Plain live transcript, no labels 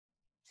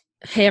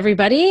Hey,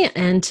 everybody.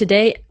 And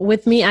today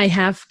with me, I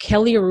have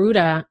Kelly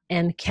Arruda.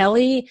 And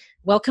Kelly,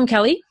 welcome,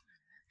 Kelly.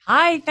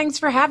 Hi, thanks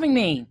for having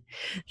me.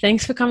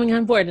 Thanks for coming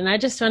on board. And I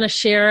just want to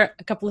share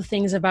a couple of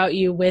things about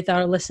you with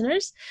our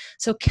listeners.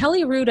 So,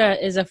 Kelly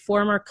Arruda is a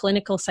former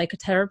clinical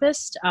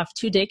psychotherapist of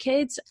 2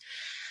 decades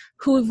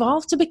who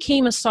evolved to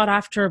become a sought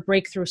after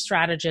breakthrough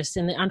strategist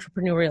in the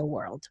entrepreneurial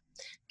world.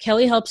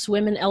 Kelly helps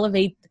women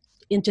elevate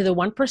into the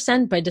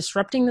 1% by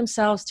disrupting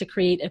themselves to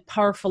create a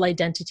powerful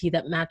identity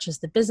that matches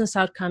the business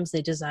outcomes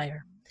they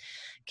desire.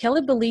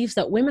 Kelly believes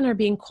that women are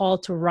being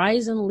called to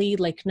rise and lead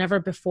like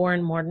never before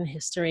in modern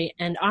history,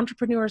 and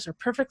entrepreneurs are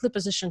perfectly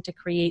positioned to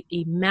create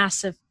a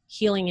massive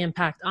healing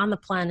impact on the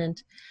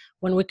planet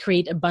when we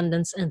create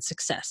abundance and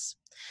success.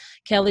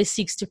 Kelly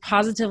seeks to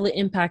positively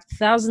impact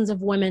thousands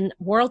of women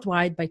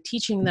worldwide by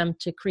teaching them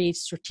to create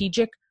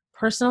strategic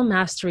personal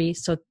mastery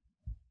so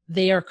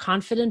they are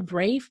confident,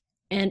 brave,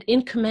 and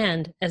in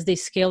command as they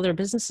scale their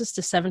businesses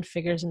to 7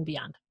 figures and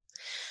beyond.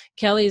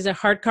 Kelly is a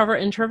hardcover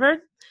introvert,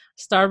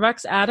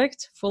 Starbucks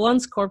addict, full-on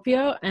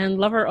Scorpio, and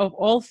lover of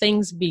all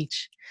things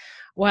beach.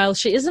 While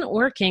she isn't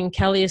working,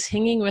 Kelly is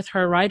hanging with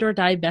her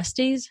ride-or-die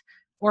besties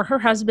or her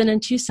husband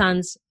and 2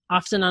 sons,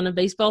 often on a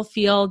baseball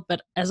field,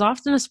 but as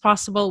often as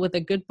possible with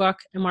a good book,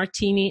 a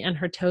martini, and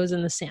her toes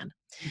in the sand.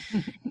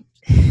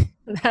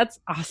 That's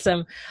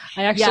awesome.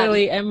 I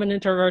actually am an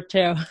introvert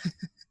too.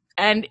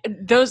 And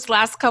those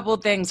last couple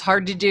of things,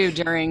 hard to do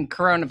during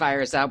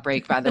coronavirus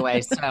outbreak, by the way.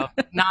 So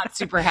not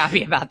super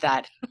happy about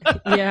that.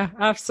 Yeah,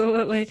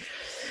 absolutely.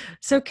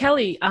 So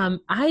Kelly,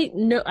 I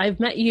know I've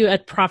met you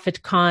at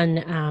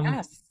ProfitCon,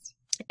 Yes.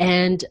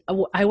 and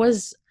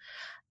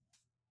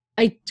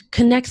I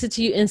connected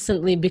to you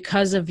instantly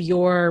because of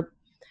your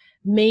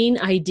main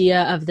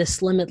idea of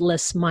this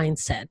limitless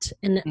mindset.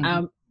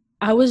 And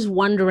I was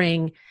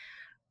wondering,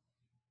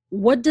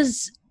 what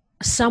does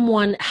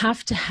someone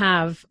have to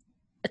have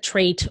a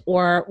trait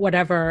or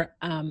whatever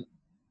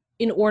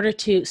in order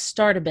to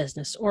start a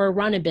business or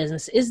run a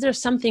business? Is there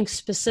something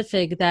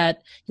specific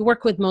that you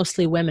work with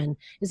mostly women?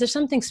 Is there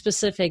something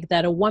specific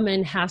that a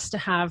woman has to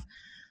have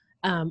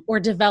or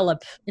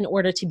develop in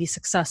order to be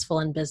successful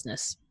in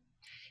business?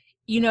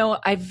 You know,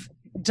 I've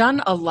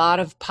done a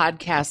lot of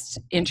podcast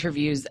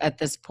interviews at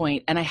this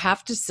point, and I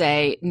have to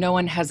say, no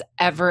one has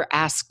ever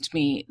asked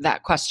me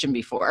that question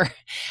before.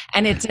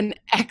 And it's an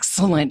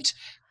excellent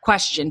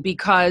question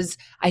because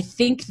I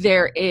think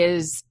there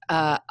is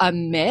a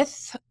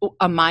myth,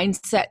 a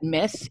mindset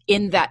myth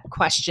in that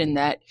question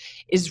that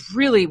is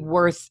really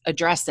worth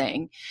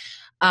addressing.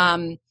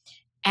 And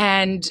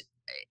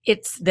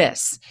it's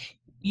this.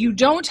 You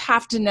don't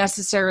have to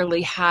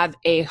necessarily have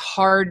a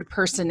hard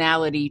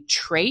personality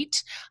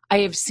trait. I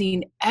have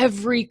seen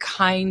every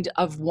kind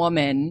of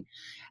woman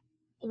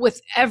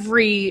with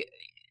every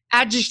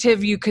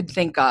adjective you could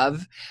think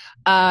of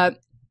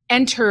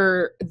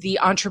enter the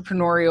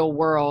entrepreneurial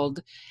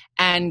world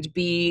and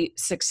be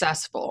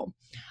successful.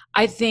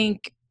 I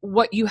think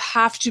what you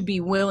have to be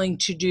willing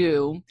to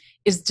do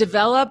is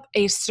develop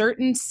a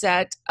certain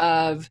set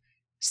of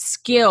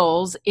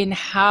skills in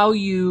how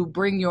you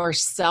bring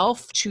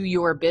yourself to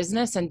your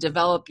business and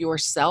develop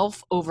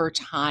yourself over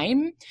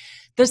time,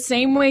 the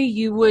same way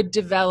you would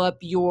develop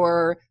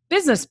your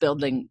business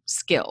building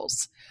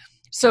skills.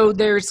 So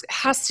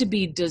has to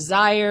be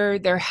desire,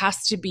 there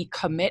has to be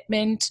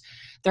commitment,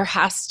 there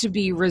has to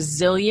be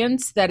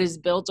resilience that is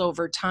built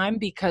over time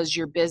because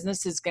your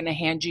business is going to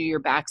hand you your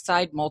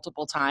backside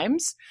multiple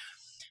times.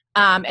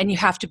 And you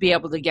have to be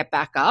able to get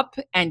back up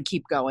and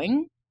keep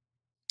going.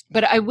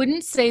 But I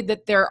wouldn't say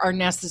that there are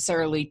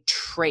necessarily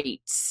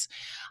traits.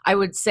 I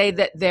would say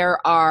that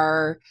there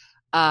are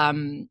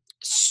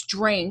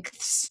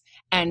strengths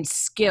and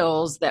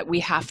skills that we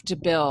have to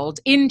build,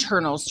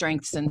 internal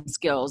strengths and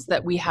skills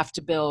that we have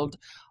to build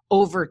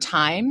over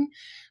time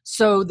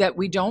so that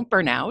we don't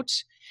burn out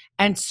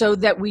and so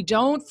that we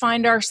don't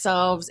find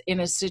ourselves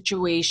in a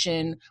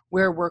situation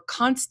where we're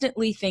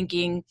constantly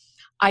thinking,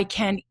 I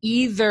can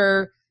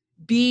either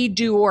be,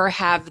 do, or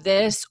have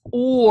this,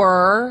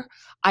 or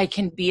I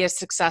can be a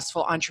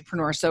successful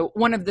entrepreneur. So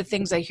one of the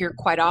things I hear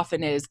quite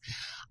often is,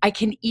 I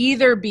can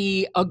either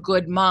be a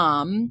good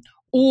mom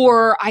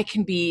or I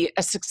can be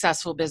a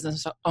successful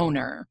business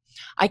owner.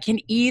 I can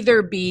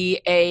either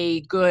be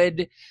a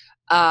good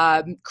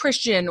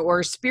Christian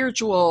or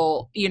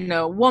spiritual,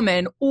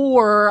 woman,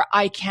 or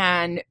I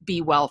can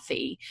be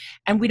wealthy.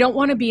 And we don't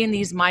want to be in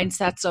these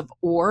mindsets of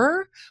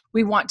or.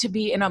 We want to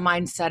be in a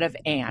mindset of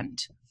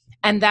and.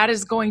 And that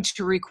is going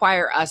to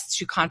require us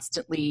to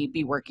constantly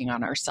be working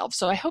on ourselves.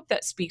 So I hope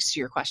that speaks to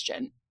your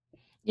question.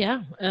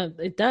 Yeah,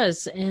 it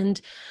does.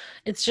 And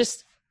it's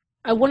just,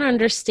 I want to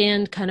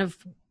understand kind of,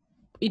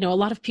 a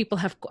lot of people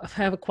have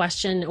a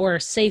question or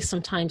say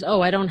sometimes, oh,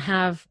 I don't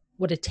have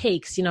what it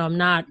takes. I'm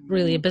not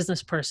really a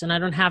business person. I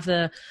don't have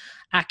the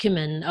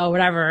acumen or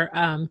whatever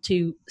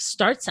to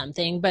start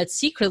something. But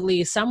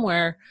secretly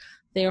somewhere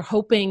they're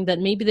hoping that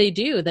maybe they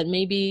do, that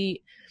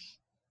maybe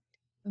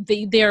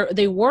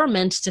they were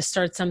meant to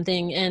start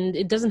something, and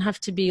it doesn't have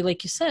to be,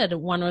 like you said,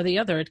 one or the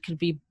other. It could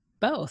be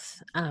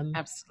both.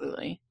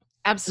 Absolutely.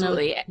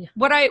 Absolutely. Yeah.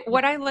 What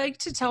I like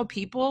to tell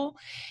people,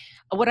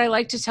 what I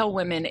like to tell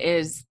women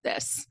is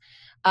this.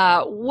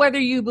 Whether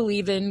you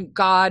believe in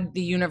God,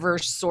 the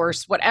universe,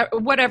 source,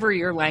 whatever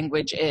your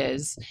language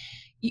is,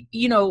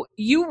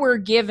 you were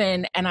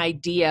given an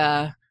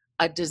idea,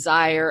 a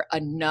desire, a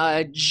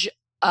nudge,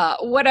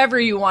 whatever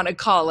you want to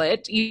call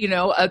it,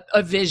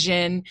 a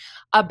vision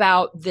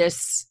about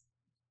this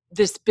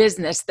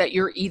business that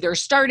you're either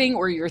starting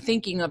or you're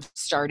thinking of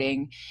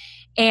starting.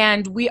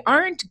 And we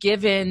aren't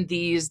given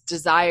these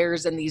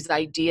desires and these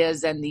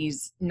ideas and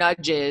these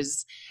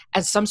nudges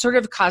as some sort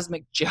of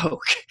cosmic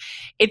joke.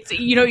 It's,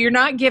 you're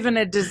not given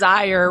a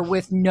desire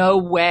with no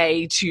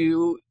way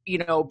to,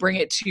 bring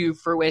it to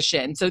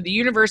fruition. So the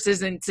universe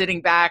isn't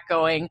sitting back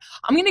going,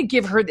 I'm going to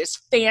give her this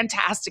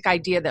fantastic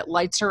idea that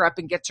lights her up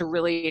and gets her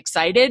really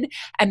excited,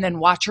 and then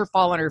watch her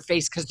fall on her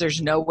face because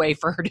there's no way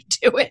for her to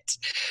do it.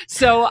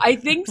 So I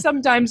think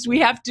sometimes we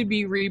have to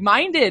be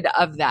reminded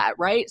of that,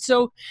 right?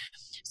 So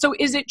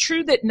is it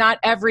true that not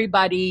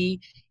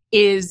everybody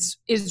is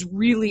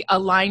really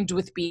aligned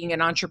with being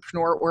an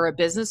entrepreneur or a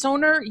business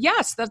owner?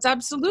 Yes, that's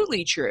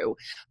absolutely true.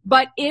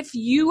 But if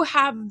you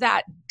have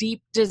that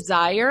deep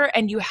desire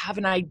and you have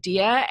an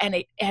idea and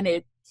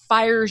it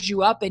fires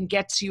you up and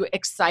gets you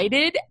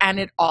excited and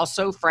it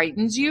also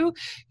frightens you,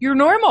 you're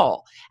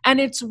normal. And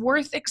it's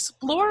worth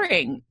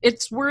exploring.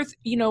 It's worth,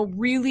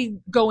 really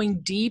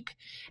going deep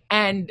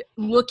and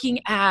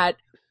looking at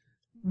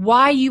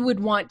why you would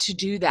want to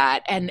do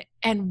that and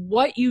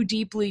what you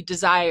deeply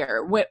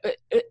desire.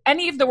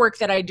 Any of the work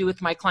that I do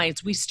with my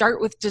clients, we start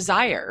with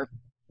desire,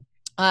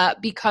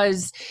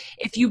 because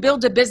if you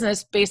build a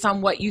business based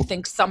on what you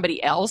think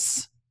somebody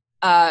else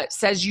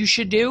says you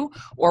should do,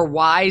 or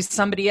why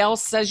somebody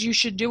else says you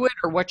should do it,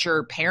 or what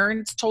your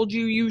parents told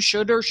you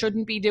should or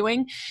shouldn't be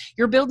doing,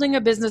 you're building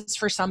a business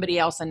for somebody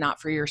else and not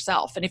for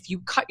yourself. And if you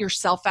cut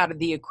yourself out of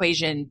the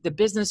equation, the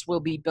business will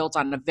be built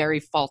on a very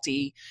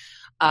faulty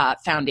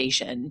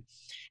foundation.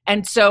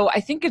 And so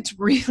I think it's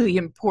really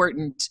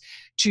important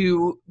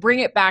to bring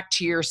it back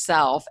to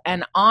yourself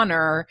and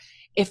honor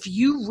if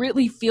you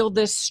really feel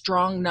this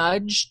strong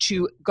nudge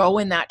to go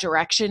in that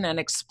direction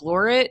and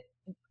explore it,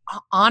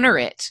 honor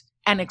it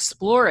and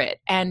explore it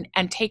and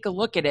take a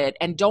look at it,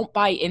 and don't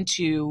buy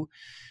into,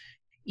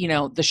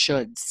 the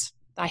shoulds.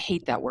 I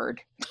hate that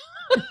word.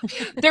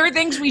 There are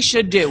things we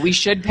should do. We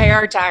should pay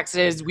our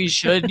taxes. We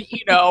should,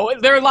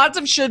 there are lots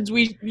of shoulds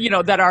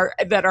that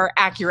are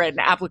accurate and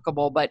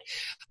applicable. But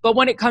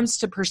when it comes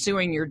to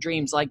pursuing your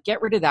dreams,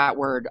 get rid of that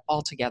word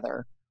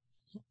altogether.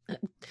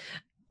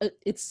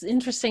 It's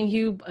interesting.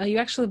 You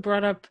actually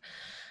brought up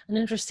an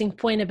interesting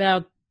point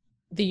about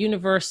the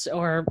universe,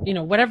 or,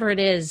 whatever it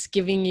is,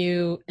 giving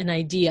you an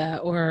idea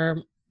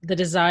or the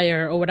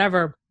desire or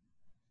whatever.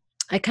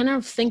 I kind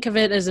of think of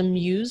it as a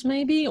muse,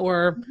 maybe,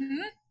 or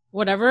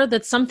whatever.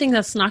 That's something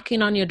that's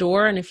knocking on your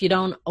door, and if you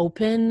don't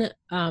open,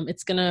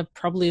 it's gonna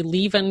probably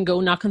leave and go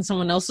knock on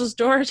someone else's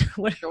door.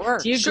 Sure.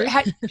 Do you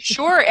agree?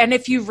 Sure. And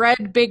if you've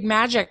read Big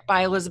Magic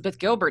by Elizabeth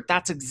Gilbert,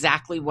 that's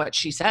exactly what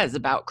she says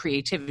about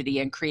creativity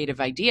and creative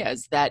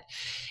ideas, that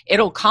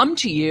it'll come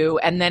to you,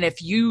 and then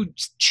if you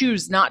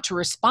choose not to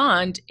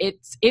respond,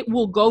 it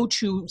will go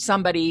to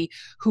somebody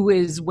who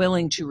is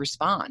willing to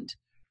respond.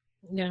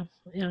 Yeah,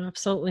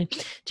 absolutely.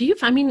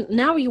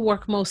 Now you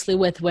work mostly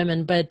with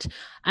women, but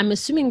I'm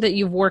assuming that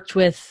you've worked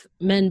with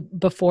men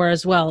before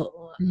as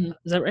well. Mm-hmm.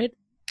 Is that right?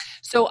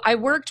 So I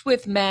worked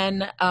with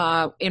men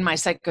in my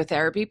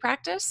psychotherapy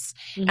practice,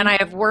 and I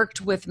have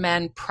worked with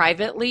men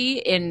privately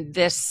in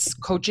this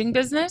coaching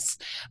business,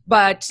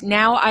 but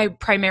now I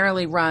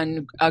primarily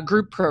run a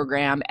group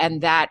program,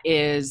 and that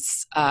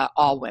is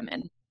all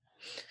women.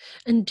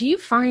 And do you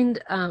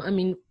find,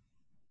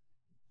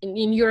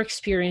 in your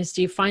experience,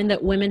 do you find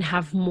that women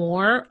have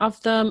more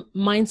of the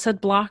mindset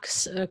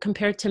blocks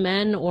compared to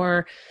men,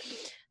 or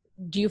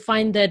do you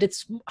find that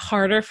it's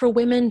harder for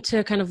women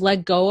to kind of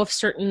let go of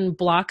certain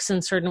blocks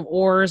and certain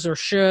ors or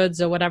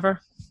shoulds or whatever?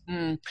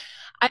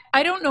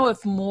 I don't know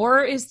if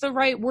more is the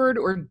right word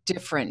or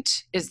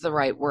different is the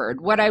right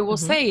word. What I will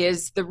say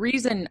is the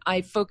reason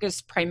I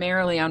focus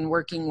primarily on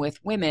working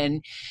with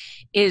women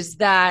is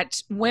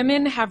that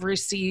women have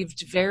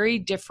received very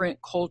different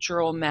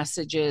cultural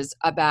messages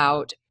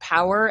about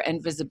power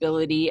and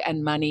visibility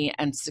and money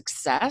and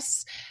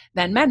success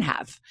than men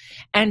have.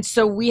 And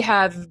so we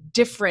have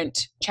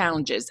different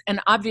challenges. And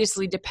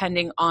obviously,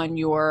 depending on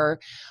your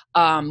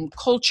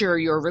culture,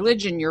 your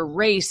religion, your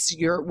race,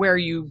 where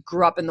you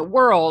grew up in the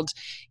world,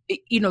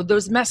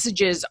 those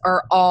messages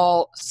are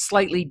all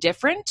slightly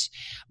different.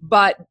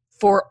 But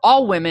for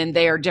all women,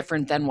 they are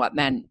different than what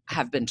men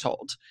have been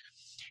told.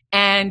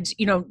 And,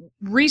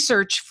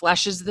 research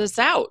fleshes this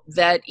out,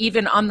 that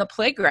even on the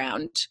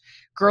playground,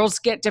 girls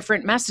get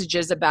different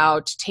messages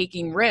about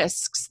taking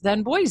risks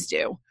than boys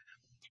do.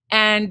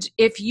 And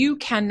if you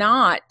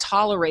cannot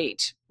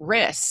tolerate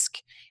risk,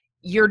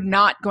 you're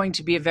not going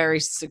to be a very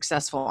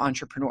successful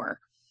entrepreneur,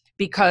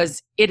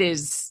 because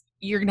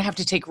you're going to have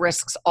to take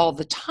risks all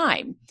the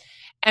time.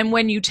 And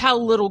when you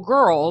tell little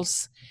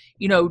girls,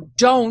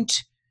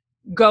 don't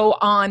go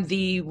on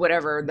the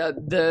whatever,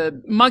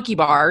 the monkey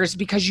bars,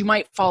 because you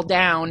might fall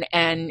down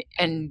and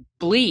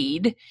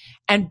bleed,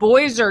 and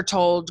boys are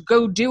told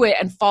go do it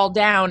and fall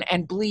down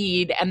and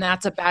bleed, and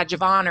that's a badge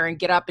of honor, and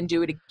get up and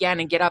do it again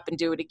and get up and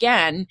do it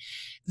again.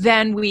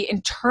 Then we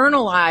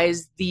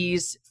internalize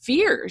these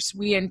fears.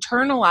 We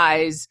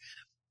internalize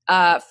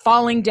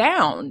falling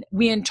down.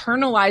 We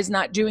internalize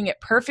not doing it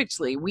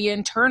perfectly. We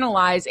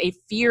internalize a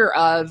fear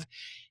of,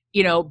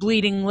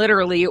 bleeding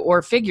literally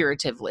or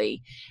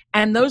figuratively.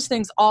 And those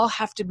things all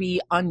have to be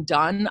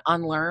undone,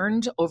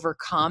 unlearned,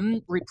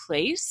 overcome,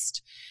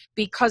 replaced.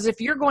 Because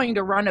if you're going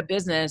to run a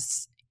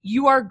business,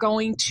 you are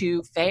going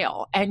to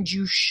fail, and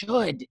you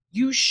should,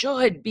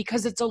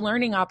 because it's a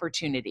learning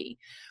opportunity.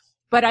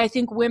 But I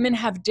think women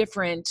have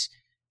different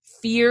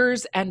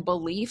fears and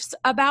beliefs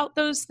about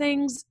those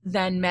things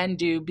than men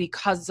do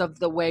because of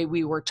the way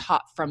we were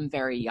taught from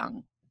very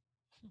young.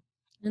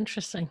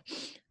 Interesting.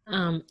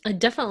 I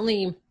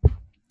definitely,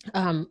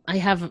 I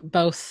have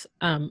both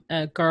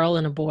a girl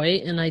and a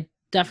boy, and I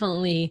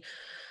definitely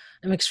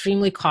am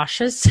extremely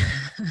cautious.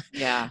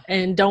 Yeah.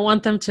 And don't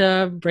want them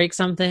to break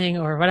something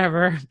or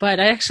whatever. But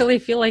I actually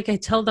feel like I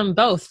tell them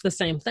both the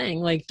same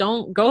thing. Like,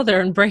 don't go there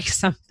and break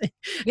something.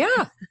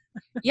 Yeah.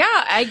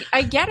 Yeah,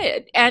 I get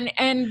it.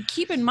 And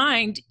keep in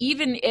mind,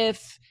 even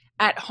if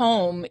at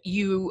home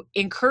you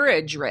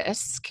encourage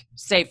risk,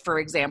 say, for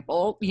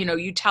example,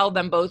 you tell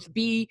them both,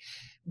 be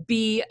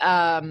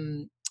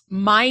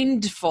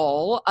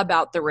mindful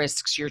about the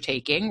risks you're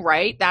taking,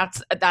 right?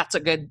 That's a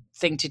good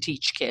thing to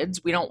teach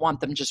kids. We don't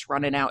want them just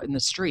running out in the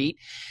street.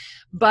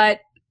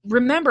 But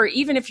remember,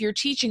 even if you're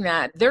teaching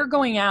that, they're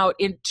going out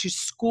into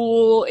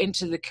school,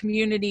 into the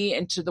community,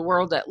 into the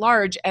world at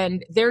large,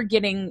 and they're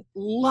getting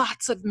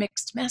lots of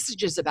mixed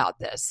messages about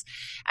this.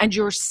 And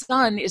your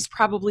son is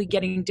probably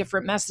getting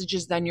different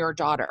messages than your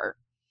daughter.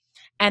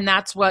 And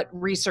that's what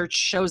research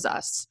shows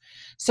us.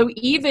 So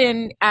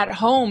even at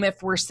home,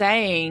 if we're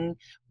saying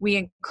we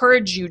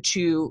encourage you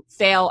to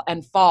fail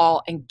and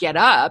fall and get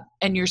up,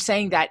 and you're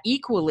saying that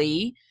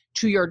equally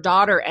to your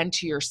daughter and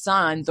to your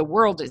son, the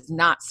world is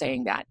not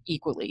saying that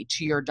equally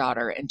to your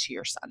daughter and to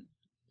your son.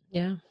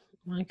 Yeah,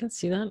 I can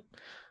see that.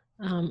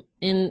 And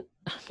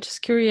I'm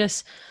just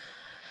curious,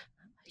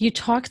 you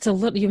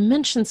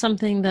mentioned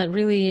something that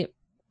really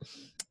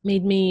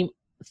made me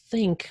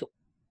think.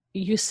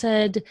 You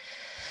said,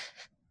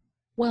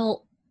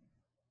 well,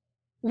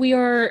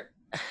 when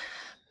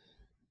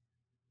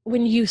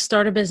you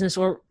start a business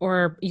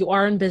or you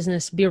are in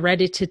business, be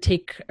ready to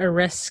take a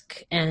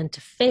risk and to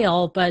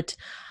fail. But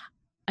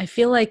I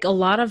feel like a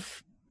lot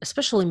of,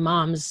 especially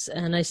moms,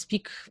 and I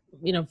speak,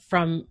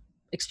 from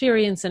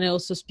experience, and I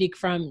also speak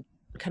from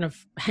kind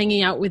of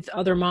hanging out with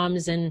other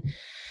moms, and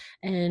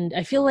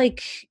I feel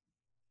like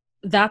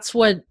that's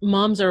what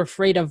moms are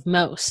afraid of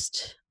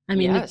most. I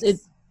mean, yes. It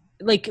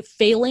like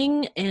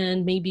failing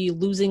and maybe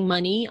losing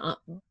money,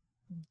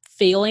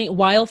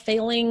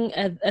 failing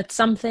at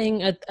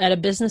something, at a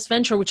business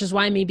venture, which is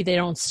why maybe they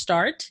don't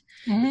start.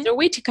 Mm-hmm. Is there a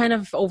way to kind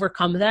of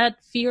overcome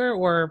that fear?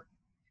 Or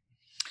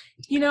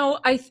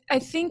I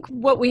think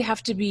what we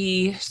have to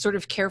be sort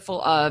of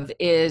careful of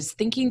is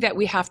thinking that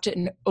we have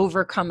to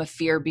overcome a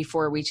fear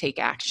before we take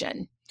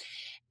action.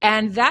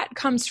 And that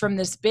comes from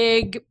this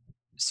big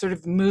sort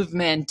of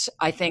movement,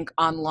 I think,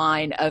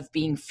 online of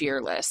being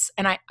fearless.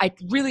 And I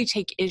really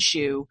take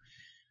issue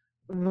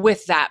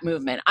with that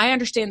movement. I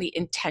understand the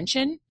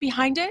intention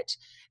behind it,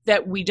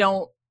 that we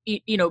don't,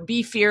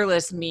 be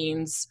fearless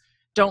means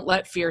don't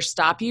let fear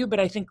stop you. But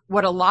I think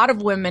what a lot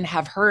of women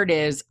have heard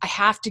is, I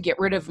have to get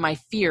rid of my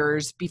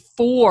fears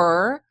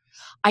before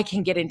I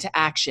can get into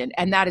action.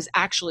 And that is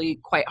actually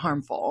quite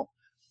harmful,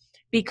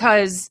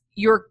 because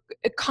your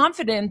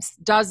confidence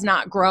does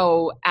not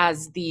grow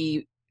as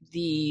the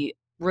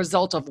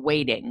result of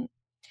waiting.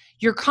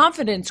 Your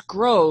confidence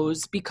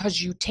grows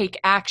because you take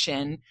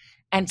action,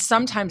 and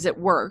sometimes it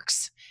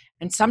works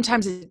and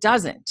sometimes it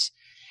doesn't.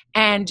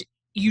 And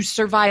you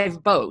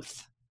survive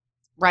both,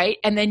 right?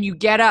 And then you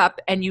get up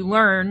and you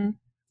learn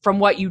from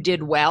what you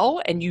did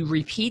well, and you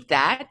repeat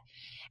that,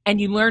 and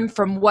you learn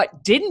from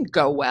what didn't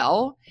go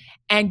well,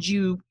 and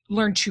you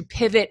learn to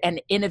pivot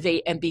and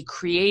innovate and be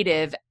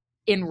creative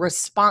in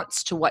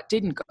response to what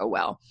didn't go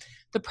well.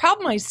 The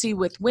problem I see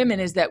with women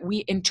is that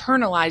we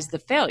internalize the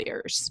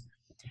failures.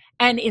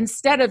 And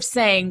instead of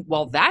saying,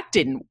 well, that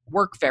didn't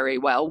work very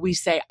well, we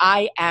say,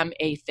 I am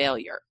a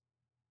failure.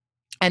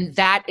 And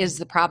that is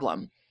the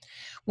problem.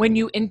 When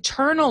you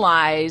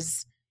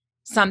internalize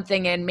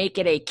something and make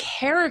it a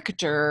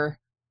character,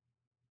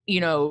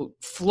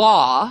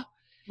 flaw,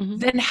 mm-hmm.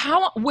 then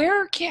how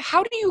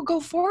do you go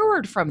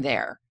forward from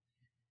there?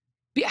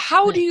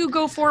 How do you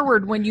go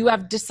forward when you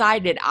have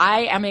decided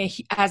I am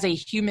as a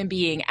human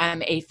being,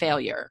 am a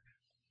failure?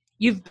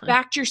 You've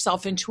backed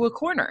yourself into a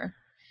corner.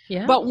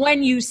 Yeah. But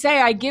when you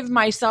say, I give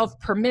myself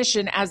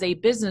permission as a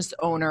business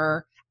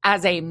owner,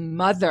 as a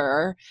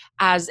mother,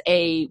 as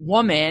a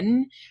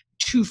woman,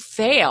 to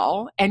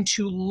fail and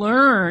to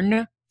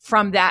learn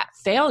from that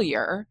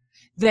failure,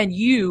 then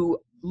you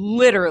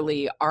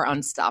literally are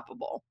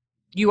unstoppable.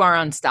 You are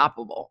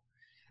unstoppable.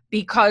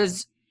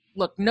 because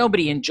look,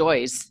 nobody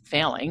enjoys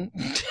failing.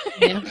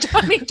 Yeah.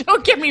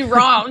 Don't get me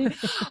wrong.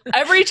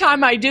 Every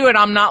time I do it,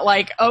 I'm not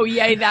like, oh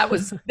yay, that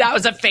was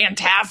a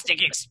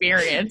fantastic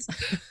experience.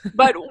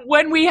 But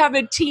when we have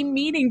a team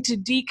meeting to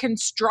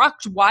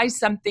deconstruct why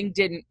something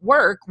didn't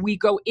work, we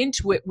go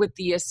into it with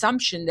the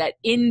assumption that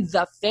in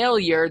the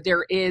failure,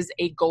 there is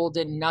a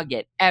golden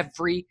nugget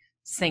every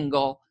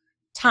single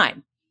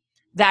time.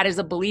 That is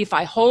a belief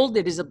I hold.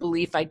 It is a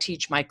belief I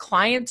teach my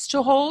clients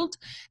to hold,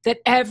 that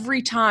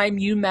every time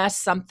you mess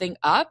something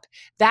up,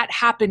 that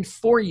happened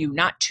for you,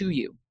 not to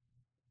you.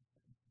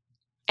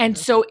 And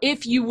so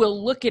if you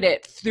will look at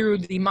it through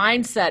the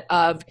mindset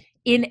of,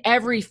 in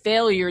every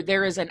failure,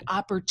 there is an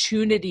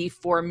opportunity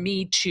for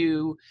me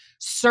to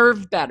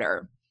serve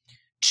better,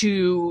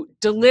 to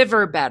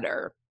deliver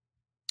better,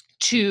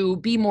 to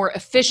be more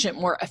efficient,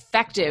 more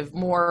effective,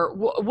 more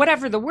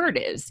whatever the word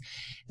is,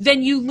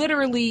 then you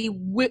literally,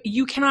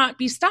 you cannot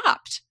be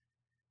stopped,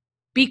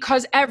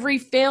 because every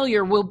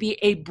failure will be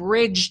a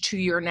bridge to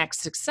your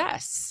next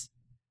success.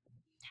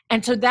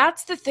 And so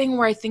that's the thing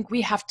where I think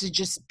we have to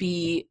just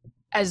be,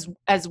 as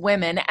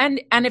women, and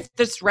if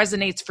this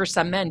resonates for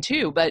some men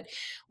too, but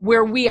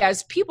where we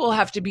as people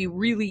have to be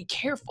really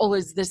careful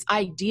is this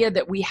idea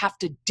that we have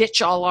to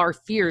ditch all our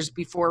fears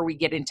before we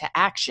get into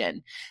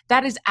action.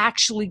 That is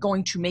actually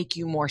going to make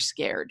you more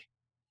scared.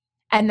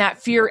 And that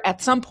fear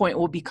at some point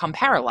will become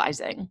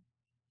paralyzing.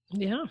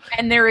 Yeah.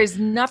 And there is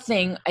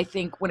nothing, I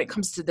think, when it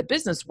comes to the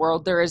business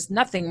world, there is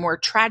nothing more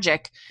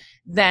tragic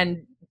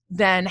than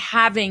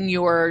having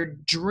your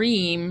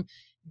dream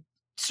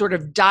sort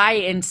of die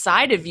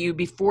inside of you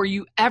before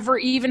you ever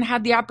even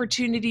had the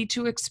opportunity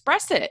to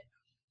express it.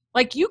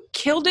 Like, you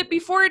killed it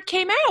before it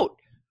came out.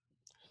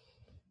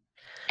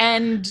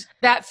 And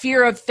that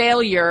fear of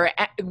failure,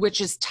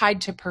 which is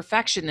tied to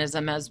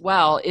perfectionism as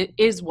well, it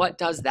is what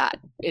does that.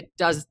 It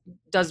does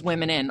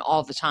women in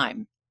all the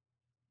time.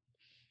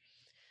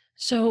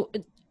 So,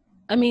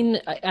 I mean,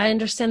 I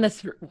understand that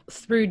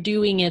through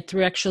doing it,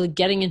 through actually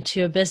getting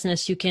into a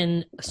business, you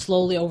can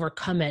slowly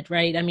overcome it,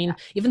 right? I mean,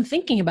 even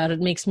thinking about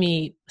it makes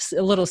me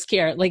a little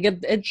scared. Like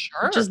it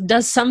Sure. just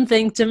does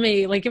something to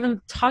me. Like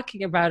even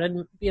talking about it,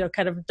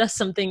 kind of does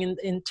something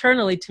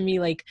internally to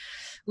me. Like,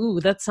 ooh,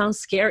 that sounds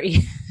scary.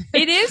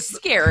 It is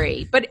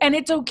scary, and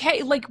it's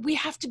okay. Like, we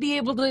have to be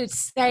able to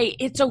say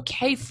it's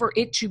okay for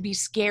it to be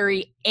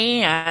scary,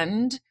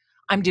 and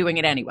I'm doing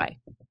it anyway.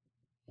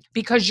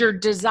 Because your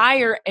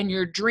desire and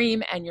your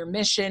dream and your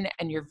mission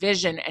and your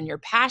vision and your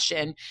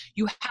passion,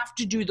 you have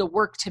to do the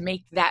work to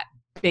make that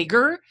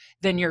bigger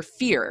than your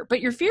fear.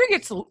 But your fear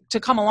gets to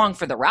come along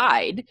for the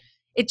ride.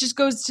 It just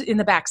goes in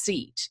the back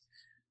seat.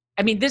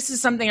 I mean, this is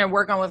something I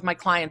work on with my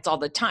clients all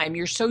the time.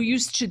 You're so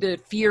used to the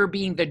fear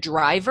being the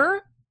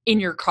driver in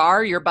your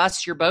car, your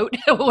bus, your boat,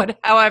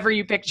 however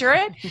you picture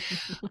it.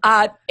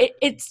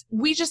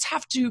 We just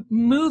have to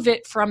move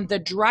it from the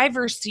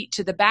driver's seat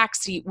to the back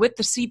seat with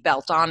the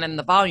seatbelt on and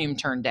the volume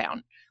turned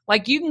down.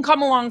 Like, you can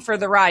come along for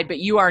the ride, but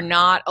you are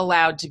not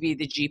allowed to be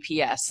the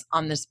GPS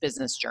on this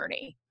business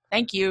journey.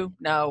 Thank you.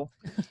 No.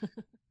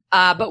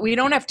 But we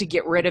don't have to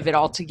get rid of it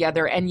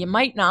altogether, and you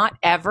might not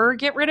ever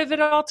get rid of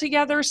it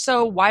altogether.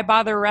 So why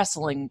bother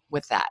wrestling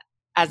with that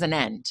as an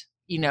end?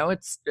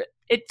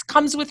 It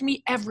comes with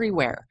me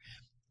everywhere.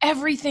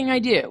 Everything I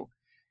do,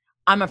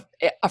 I'm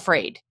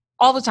afraid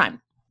all the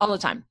time.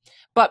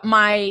 But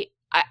I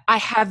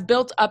have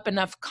built up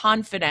enough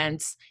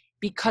confidence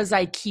because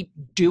I keep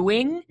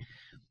doing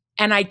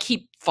and I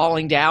keep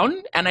falling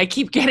down and I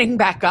keep getting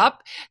back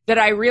up, that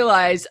I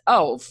realize,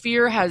 oh,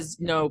 fear has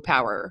no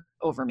power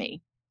over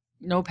me.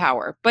 No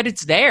power, but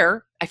it's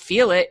there. I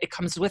feel it. It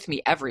comes with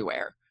me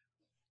everywhere.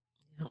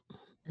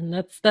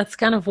 And that's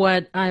kind of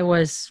what I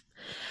was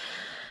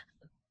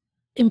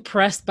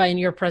impressed by in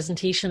your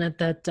presentation at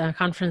that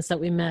conference that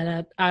we met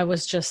at. I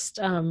was just,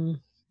 I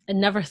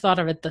never thought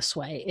of it this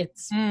way.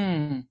 It's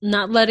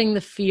not letting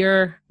the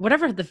fear,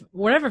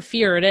 whatever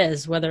fear it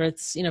is, whether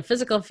it's,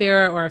 physical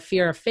fear or a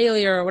fear of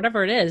failure or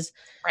whatever it is,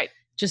 right?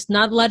 Just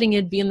not letting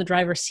it be in the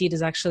driver's seat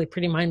is actually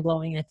pretty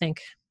mind-blowing, I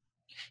think.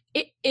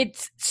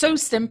 It's so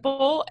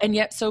simple and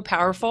yet so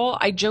powerful.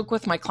 I joke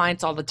with my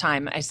clients all the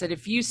time. I said,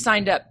 if you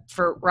signed up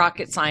for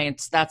rocket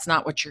science, that's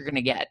not what you're going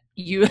to get.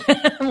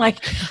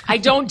 I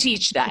don't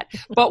teach that.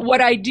 But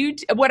what I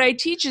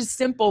teach is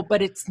simple,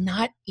 but it's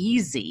not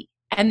easy.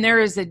 And there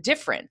is a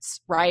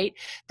difference, right?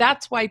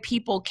 That's why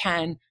people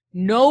can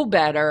know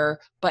better,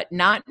 but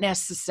not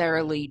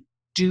necessarily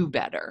do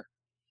better.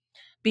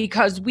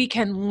 Because we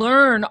can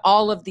learn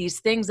all of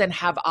these things and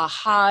have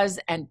ahas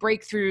and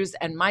breakthroughs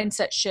and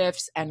mindset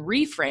shifts and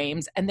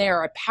reframes, and they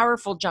are a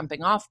powerful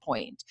jumping off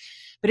point.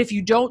 But if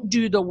you don't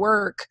do the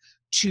work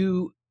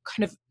to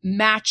kind of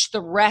match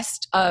the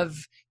rest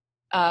of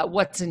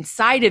what's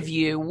inside of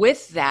you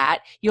with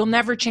that, you'll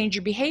never change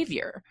your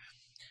behavior.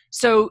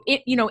 So,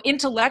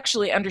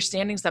 intellectually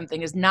understanding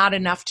something is not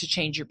enough to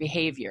change your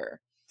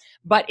behavior,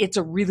 but it's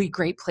a really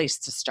great place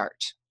to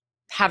start.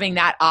 Having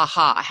that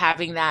aha,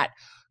 having that,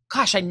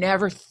 gosh, I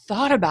never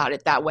thought about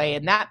it that way,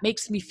 and that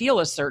makes me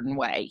feel a certain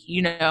way,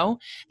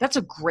 that's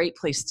a great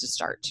place to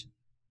start.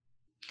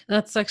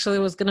 That's actually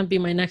was going to be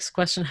my next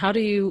question. How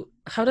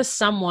does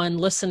someone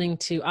listening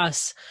to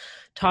us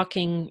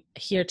talking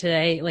here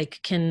today,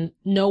 like, can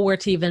know where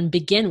to even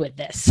begin with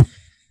this?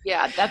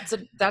 Yeah,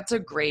 that's a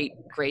great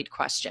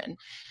question.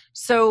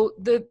 So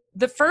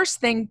the first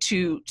thing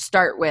to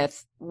start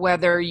with,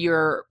 whether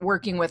you're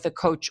working with a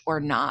coach or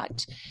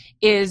not,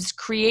 is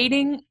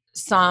creating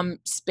some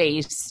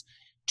space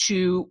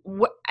to,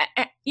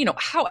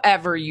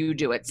 however you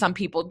do it. Some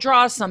people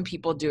draw, some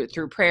people do it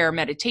through prayer,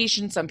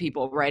 meditation, some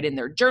people write in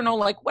their journal,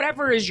 like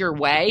whatever is your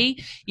way.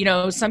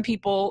 Some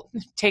people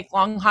take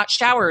long hot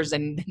showers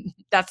and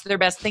that's their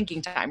best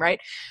thinking time, right?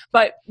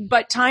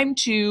 But time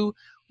to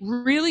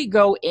really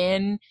go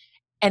in.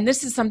 And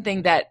this is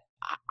something that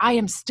I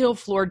am still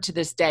floored to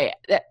this day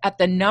at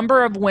the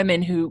number of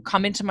women who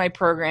come into my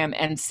program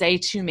and say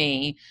to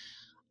me,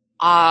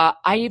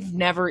 I've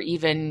never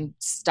even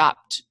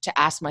stopped to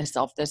ask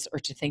myself this or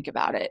to think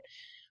about it,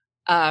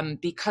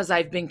 because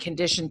I've been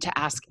conditioned to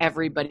ask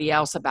everybody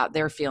else about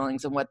their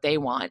feelings and what they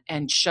want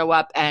and show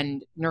up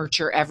and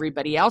nurture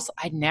everybody else.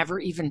 I never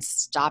even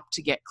stopped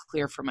to get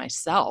clear for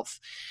myself.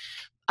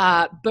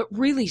 But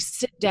really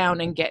sit down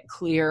and get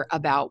clear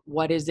about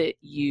what is it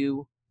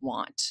you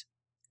want.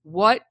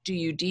 What do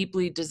you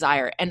deeply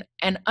desire? And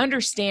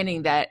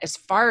understanding that as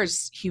far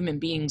as human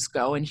beings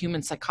go and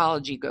human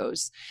psychology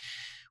goes,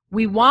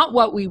 we want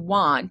what we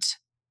want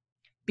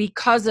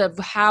because of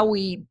how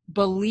we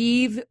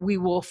believe we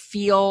will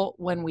feel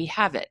when we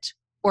have it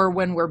or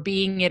when we're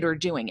being it or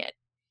doing it.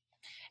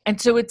 And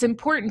so it's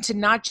important to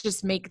not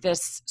just make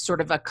this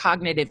sort of a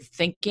cognitive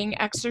thinking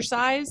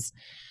exercise,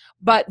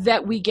 but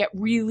that we get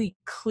really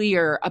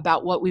clear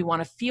about what we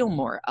want to feel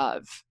more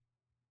of.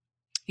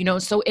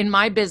 So in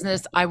my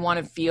business, I want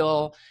to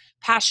feel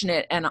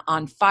passionate and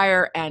on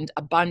fire and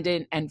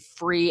abundant and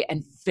free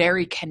and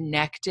very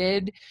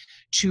connected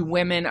to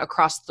women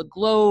across the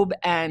globe.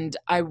 And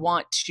I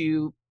want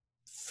to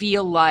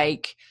feel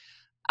like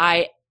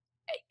at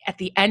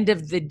the end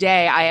of the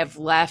day, I have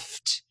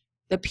left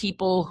the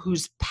people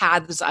whose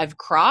paths I've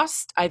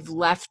crossed, I've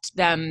left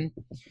them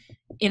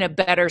in a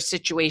better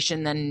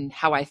situation than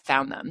how I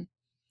found them.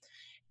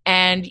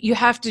 And you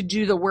have to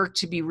do the work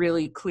to be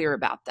really clear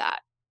about that.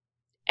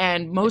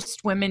 And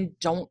most women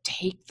don't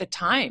take the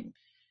time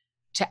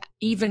to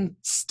even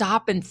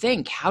stop and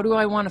think, how do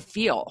I want to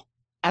feel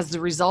as the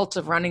result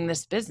of running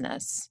this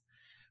business?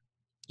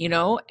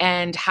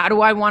 And how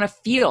do I want to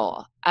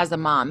feel as a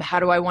mom? How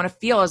do I want to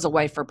feel as a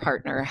wife or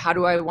partner? How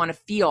do I want to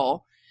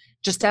feel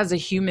just as a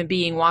human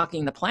being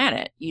walking the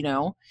planet,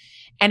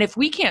 And if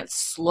we can't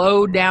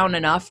slow down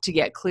enough to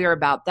get clear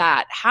about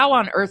that, how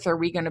on earth are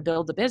we going to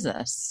build a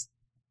business?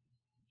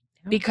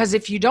 Because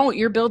if you don't,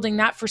 you're building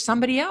that for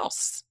somebody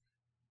else.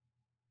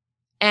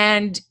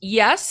 And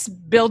yes,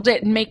 build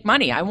it and make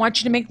money. I want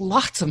you to make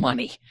lots of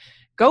money.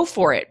 Go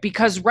for it.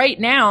 Because right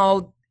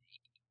now,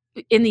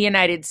 in the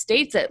United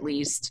States at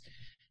least,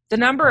 the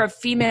number of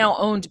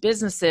female-owned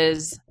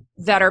businesses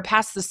that are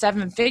past the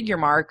 7-figure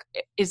mark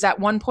is at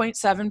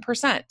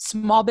 1.7%,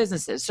 small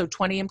businesses, so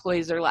 20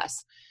 employees or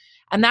less.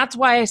 And that's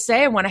why I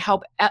say I want to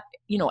help,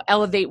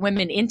 elevate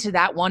women into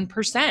that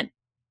 1%.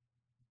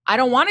 I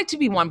don't want it to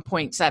be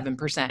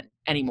 1.7%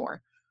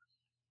 anymore.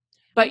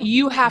 But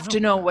you have to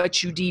know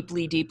what you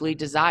deeply, deeply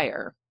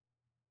desire.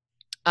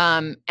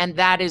 And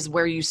that is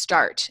where you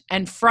start.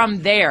 And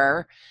from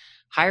there,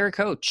 hire a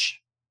coach.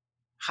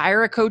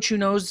 Hire a coach who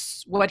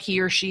knows what he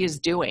or she is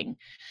doing.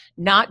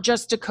 Not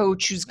just a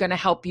coach who's going to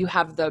help you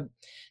have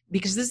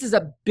because this is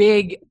a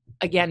big,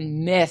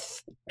 again,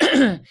 myth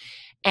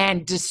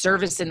and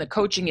disservice in the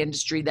coaching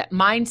industry, that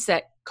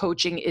mindset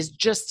coaching is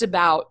just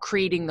about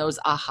creating those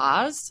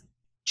ahas,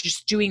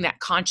 just doing that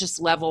conscious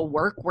level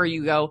work where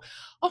you go,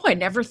 oh, I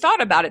never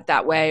thought about it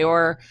that way.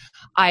 Or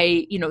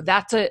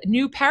that's a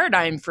new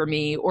paradigm for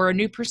me or a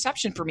new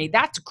perception for me.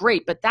 That's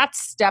great. But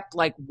that's step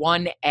like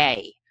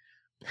 1A.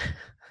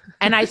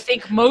 And I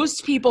think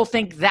most people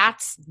think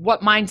that's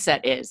what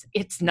mindset is.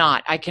 It's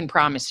not, I can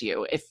promise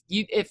you.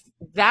 If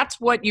that's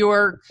what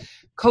your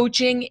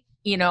coaching,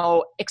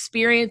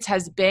 experience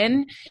has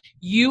been,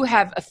 you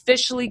have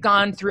officially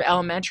gone through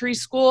elementary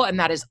school, and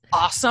that is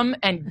awesome.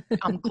 And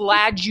I'm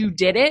glad you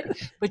did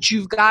it, but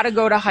you've got to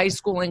go to high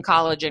school and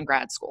college and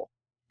grad school.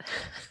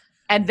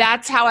 And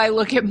that's how I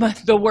look at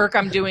the work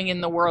I'm doing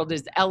in the world,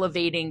 is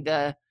elevating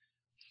the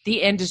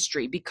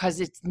industry, because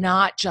it's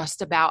not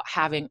just about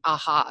having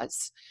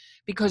ahas.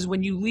 Because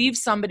when you leave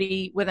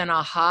somebody with an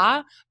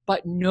aha,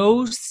 but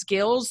no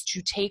skills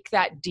to take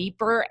that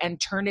deeper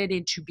and turn it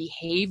into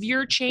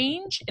behavior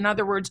change, in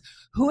other words,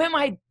 who am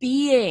I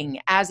being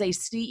as a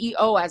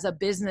CEO, as a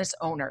business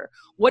owner?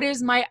 What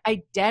is my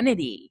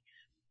identity?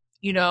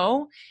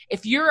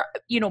 If you're,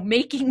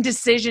 making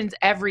decisions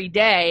every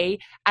day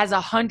as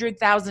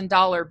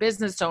 $100,000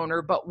 business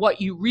owner, but what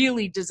you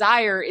really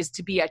desire is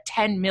to be a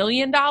 $10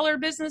 million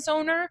business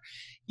owner,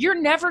 you're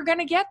never going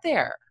to get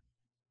there.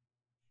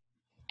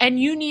 And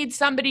you need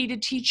somebody to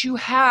teach you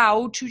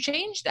how to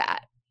change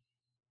that.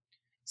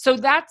 So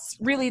that's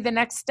really the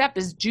next step,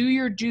 is do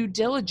your due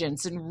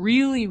diligence and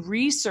really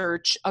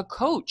research a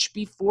coach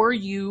before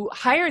you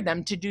hire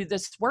them to do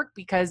this work,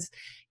 because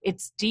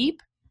it's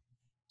deep,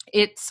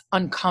 it's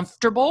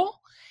uncomfortable,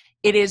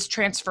 it is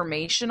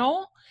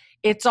transformational,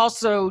 it's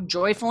also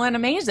joyful and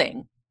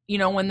amazing,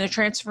 when the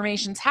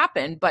transformations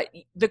happen. But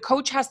the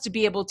coach has to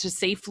be able to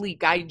safely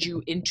guide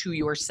you into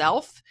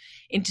yourself,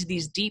 into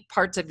these deep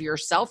parts of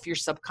yourself, your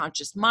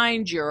subconscious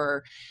mind,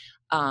 your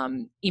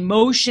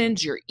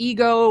emotions, your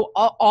ego,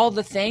 all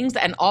the things,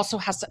 and also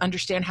has to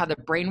understand how the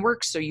brain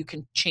works so you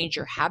can change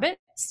your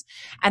habits,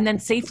 and then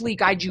safely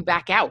guide you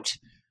back out.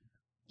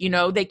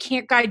 They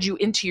can't guide you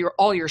into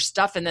all your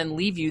stuff and then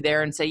leave you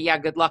there and say, yeah,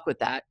 good luck with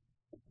that.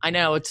 I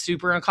know it's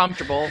super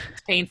uncomfortable,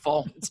 it's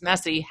painful, it's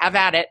messy, have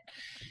at it.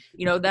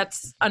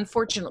 That's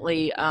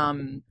unfortunately,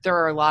 there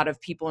are a lot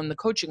of people in the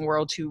coaching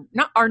world who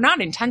are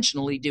not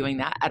intentionally doing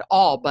that at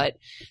all, but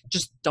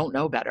just don't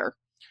know better.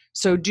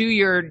 So do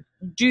your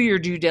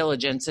due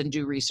diligence and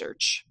do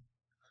research.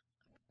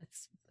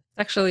 It's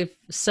actually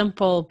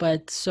simple,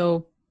 but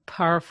so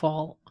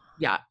powerful.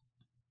 Yeah.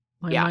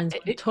 My mind's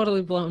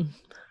totally blown.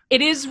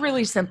 It is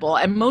really simple.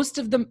 And most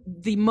of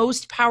the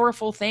most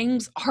powerful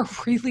things are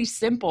really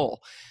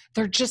simple.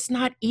 They're just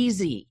not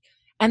easy.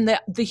 And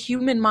the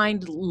human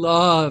mind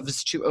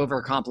loves to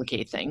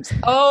overcomplicate things.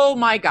 Oh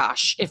my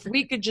gosh. If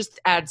we could just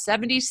add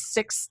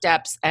 76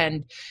 steps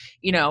and,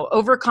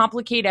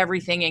 overcomplicate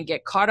everything and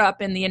get caught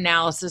up in the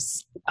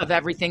analysis of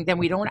everything, then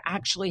we don't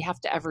actually have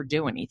to ever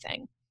do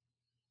anything.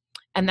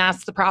 And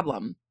that's the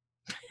problem.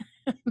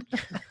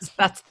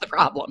 That's the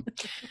problem.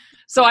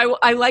 So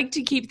I like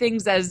to keep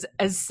things as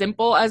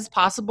simple as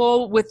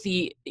possible, with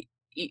the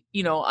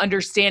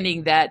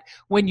understanding that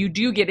when you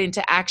do get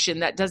into action,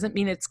 that doesn't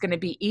mean it's going to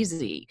be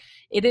easy.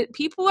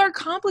 People are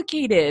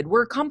complicated,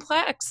 we're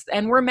complex,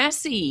 and we're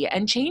messy,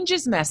 and change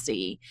is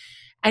messy.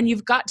 And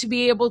you've got to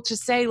be able to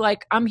say,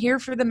 like, I'm here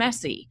for the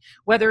messy,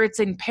 whether it's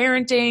in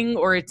parenting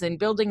or it's in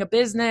building a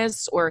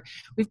business, or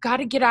we've got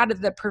to get out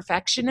of the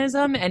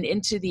perfectionism and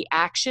into the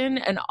action,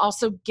 and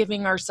also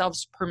giving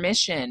ourselves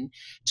permission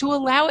to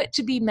allow it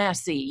to be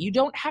messy. You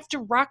don't have to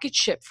rocket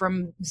ship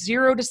from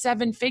 0 to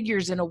 7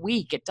 figures in a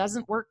week. It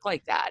doesn't work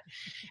like that.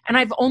 And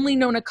I've only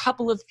known a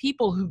couple of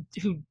people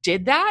who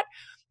did that.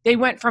 They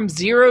went from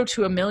 0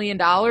 to $1 million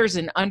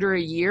in under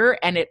a year,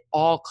 and it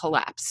all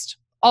collapsed.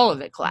 All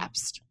of it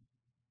collapsed.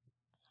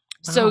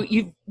 So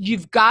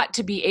you've got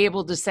to be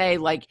able to say,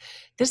 like,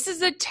 this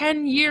is a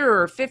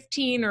 10-year or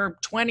 15 or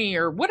 20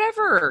 or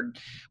whatever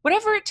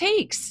it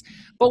takes.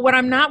 But what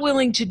I'm not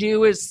willing to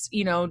do is,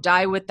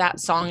 die with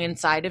that song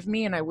inside of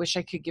me. And I wish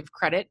I could give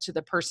credit to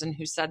the person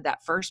who said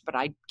that first, but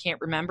I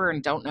can't remember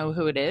and don't know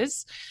who it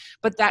is.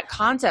 But that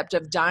concept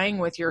of dying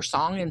with your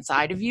song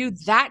inside of you,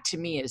 that to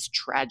me is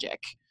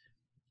tragic.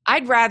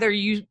 I'd rather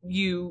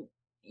you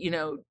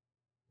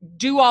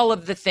do all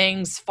of the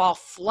things, fall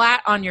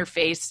flat on your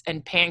face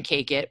and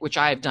pancake it, which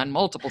I have done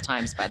multiple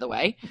times, by the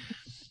way,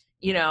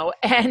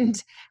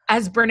 and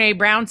as Brene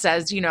Brown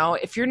says,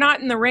 if you're not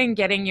in the ring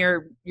getting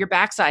your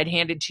backside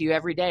handed to you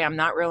every day, I'm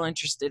not real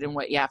interested in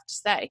what you have to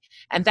say.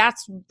 And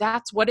that's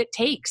what it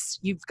takes.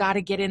 You've got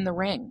to get in the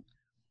ring.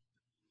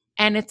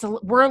 And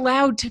we're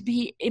allowed to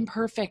be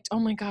imperfect. Oh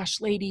my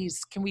gosh,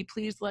 ladies, can we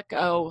please let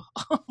go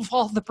of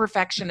all the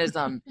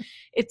perfectionism?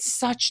 It's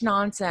such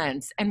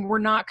nonsense. And we're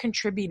not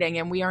contributing,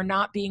 and we are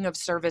not being of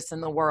service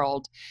in the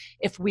world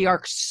if we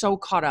are so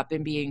caught up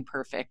in being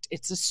perfect.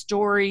 It's a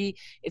story.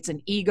 It's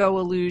an ego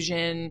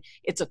illusion.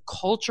 It's a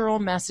cultural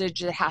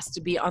message that has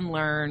to be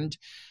unlearned,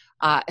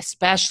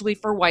 especially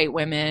for white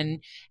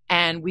women.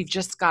 And we've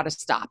just got to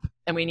stop,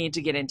 and we need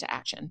to get into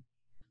action.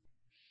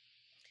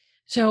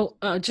 So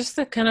just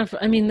the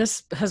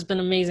this has been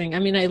amazing.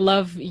 I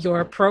love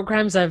your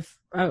programs.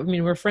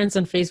 We're friends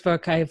on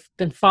Facebook. I've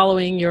been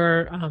following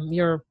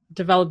your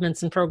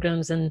developments and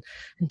programs and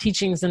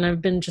teachings, and I've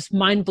been just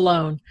mind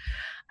blown.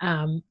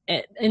 And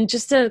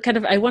just to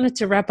I wanted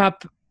to wrap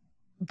up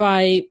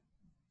by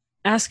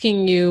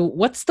asking you,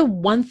 what's the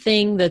one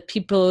thing that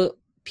people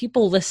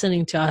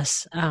listening to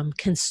us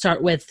can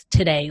start with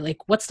today?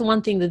 Like, what's the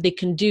one thing that they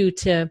can do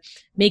to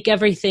make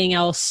everything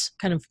else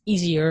kind of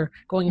easier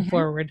going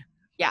forward?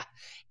 Yeah,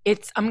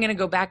 I'm going to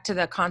go back to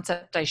the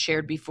concept I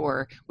shared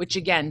before, which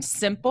again,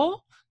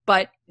 simple,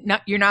 but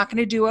you're not going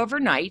to do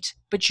overnight,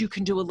 but you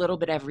can do a little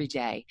bit every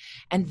day.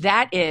 And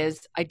that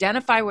is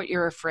identify what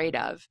you're afraid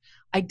of,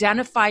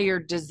 identify your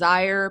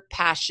desire,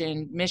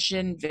 passion,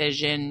 mission,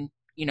 vision,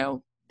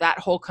 that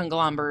whole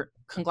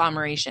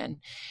conglomeration,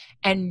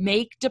 and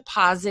make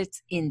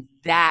deposits in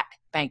that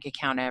bank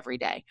account every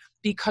day.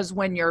 Because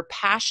when your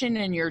passion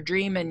and your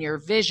dream and your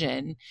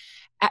vision,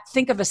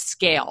 think of a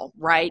scale,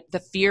 right? The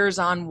fears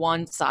on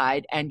one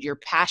side and your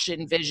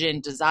passion,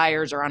 vision,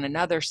 desires are on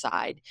another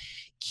side.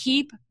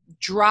 Keep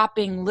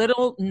dropping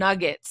little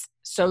nuggets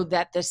so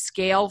that the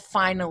scale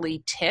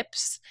finally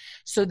tips,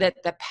 so that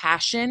the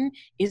passion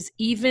is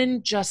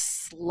even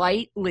just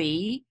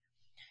slightly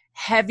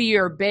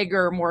heavier,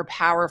 bigger, more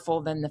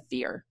powerful than the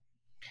fear.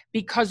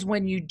 Because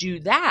when you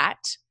do that,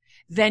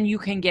 then you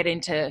can get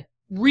into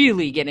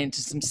really get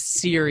into some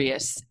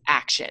serious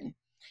action.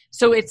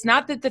 So it's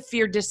not that the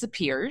fear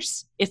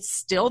disappears, it's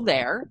still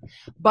there,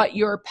 but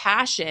your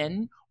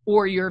passion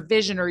or your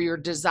vision or your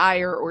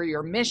desire or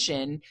your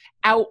mission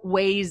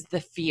outweighs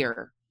the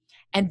fear.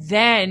 And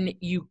then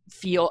you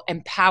feel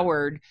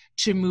empowered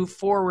to move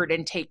forward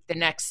and take the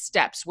next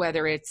steps,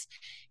 whether it's,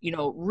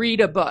 read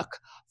a book,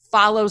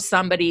 follow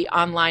somebody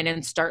online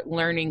and start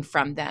learning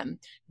from them,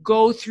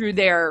 go through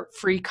their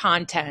free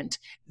content,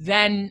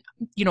 then,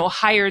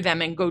 hire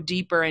them and go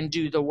deeper and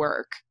do the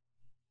work.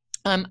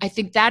 I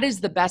think that is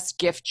the best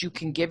gift you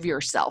can give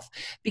yourself,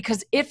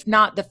 because if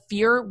not, the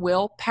fear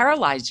will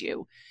paralyze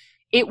you.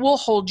 It will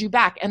hold you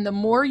back. And the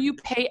more you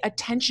pay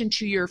attention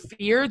to your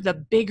fear, the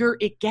bigger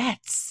it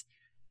gets.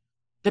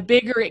 The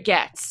bigger it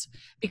gets,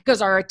 because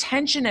our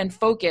attention and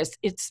focus,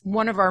 it's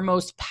one of our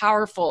most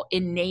powerful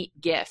innate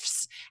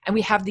gifts, and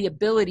we have the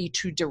ability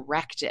to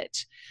direct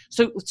it.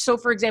 So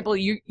for example,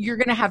 you're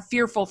going to have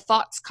fearful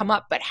thoughts come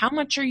up, but how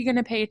much are you going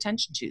to pay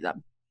attention to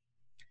them?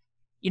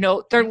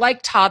 They're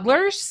like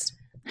toddlers.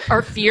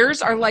 Our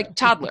fears are like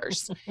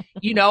toddlers.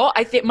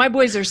 I think my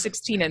boys are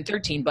 16 and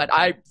 13, but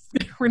I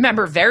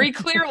remember very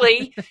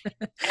clearly,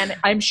 and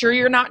I'm sure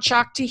you're not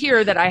shocked to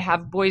hear that I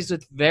have boys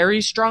with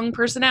very strong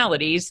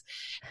personalities.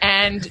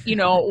 And,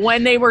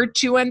 when they were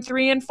 2 and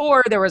 3 and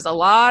 4, there was a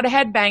lot of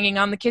head banging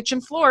on the kitchen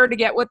floor to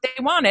get what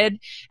they wanted,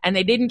 and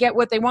they didn't get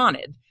what they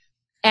wanted.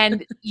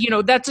 And,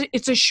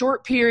 it's a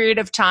short period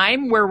of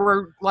time where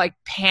we're like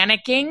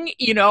panicking.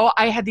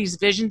 I had these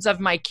visions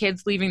of my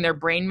kids leaving their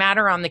brain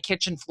matter on the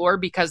kitchen floor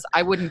because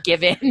I wouldn't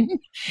give in.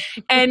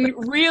 And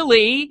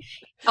really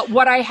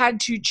what I had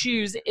to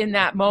choose in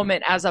that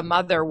moment as a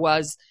mother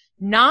was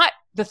not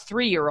the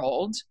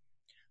 3-year-old,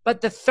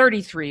 but the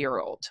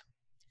 33-year-old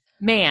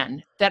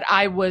man that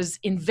I was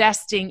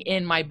investing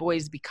in my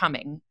boys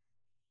becoming.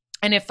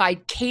 And if I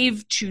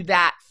caved to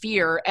that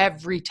fear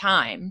every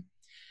time,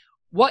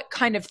 what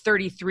kind of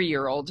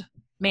 33-year-old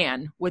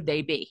man would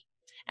they be?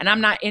 And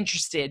I'm not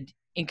interested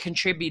in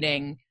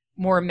contributing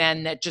more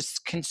men that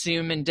just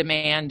consume and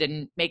demand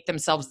and make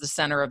themselves the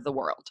center of the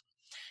world.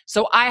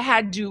 So I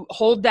had to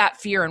hold that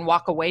fear and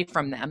walk away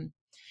from them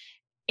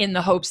in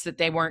the hopes that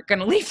they weren't going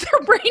to leave their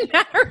brain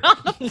matter on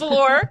the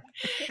floor.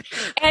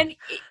 And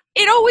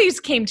it always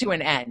came to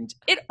an end.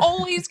 It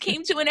always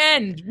came to an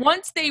end.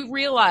 Once they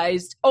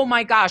realized, oh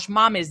my gosh,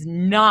 mom is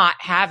not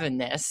having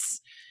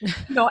this.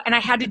 And I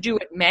had to do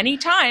it many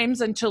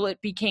times until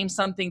it became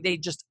something they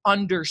just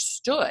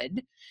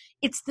understood.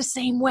 It's the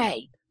same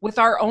way with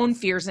our own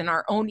fears and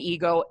our own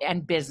ego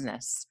and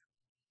business.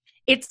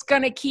 It's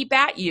going to keep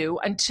at you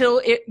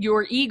until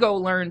your ego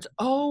learns,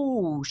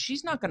 oh,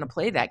 she's not going to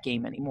play that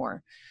game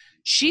anymore.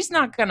 She's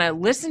not going to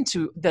listen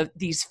to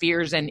these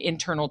fears and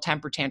internal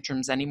temper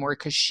tantrums anymore,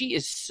 because she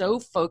is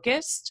so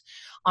focused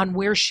on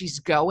where she's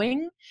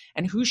going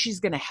and who she's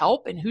going to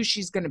help and who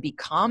she's going to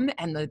become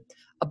and the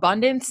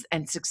abundance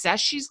and success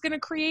she's going to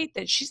create,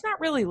 that she's not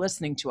really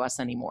listening to us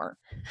anymore.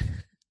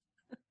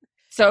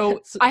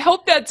 So I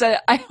hope that's a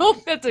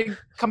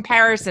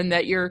comparison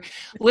that your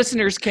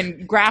listeners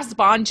can grasp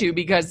onto,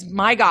 because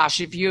my gosh,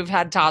 if you've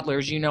had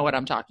toddlers, you know what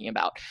I'm talking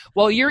about.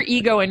 Well, your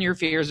ego and your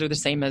fears are the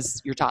same as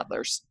your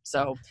toddlers.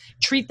 So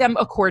treat them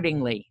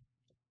accordingly.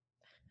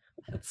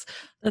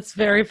 That's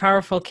very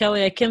powerful.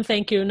 Kelly, I can't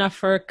thank you enough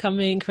for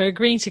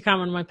agreeing to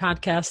come on my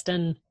podcast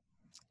and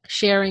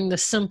sharing the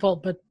simple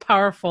but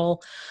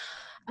powerful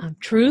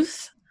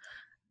truth.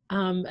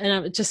 And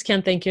I just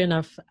can't thank you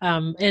enough.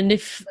 And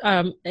if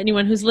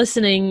anyone who's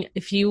listening,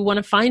 if you want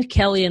to find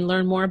Kelly and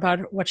learn more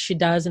about what she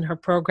does and her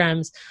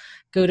programs,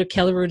 go to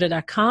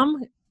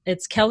kellyruta.com.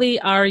 It's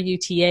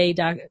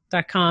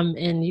kellyruta.com,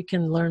 and you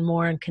can learn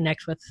more and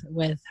connect with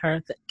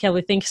her.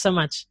 Kelly, thank you so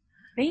much.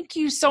 Thank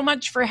you so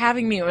much for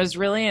having me. It was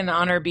really an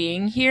honor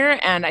being here,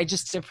 and I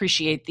just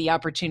appreciate the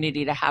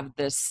opportunity to have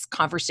this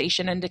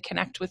conversation and to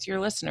connect with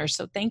your listeners.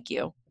 So thank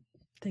you.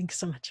 Thanks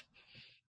so much.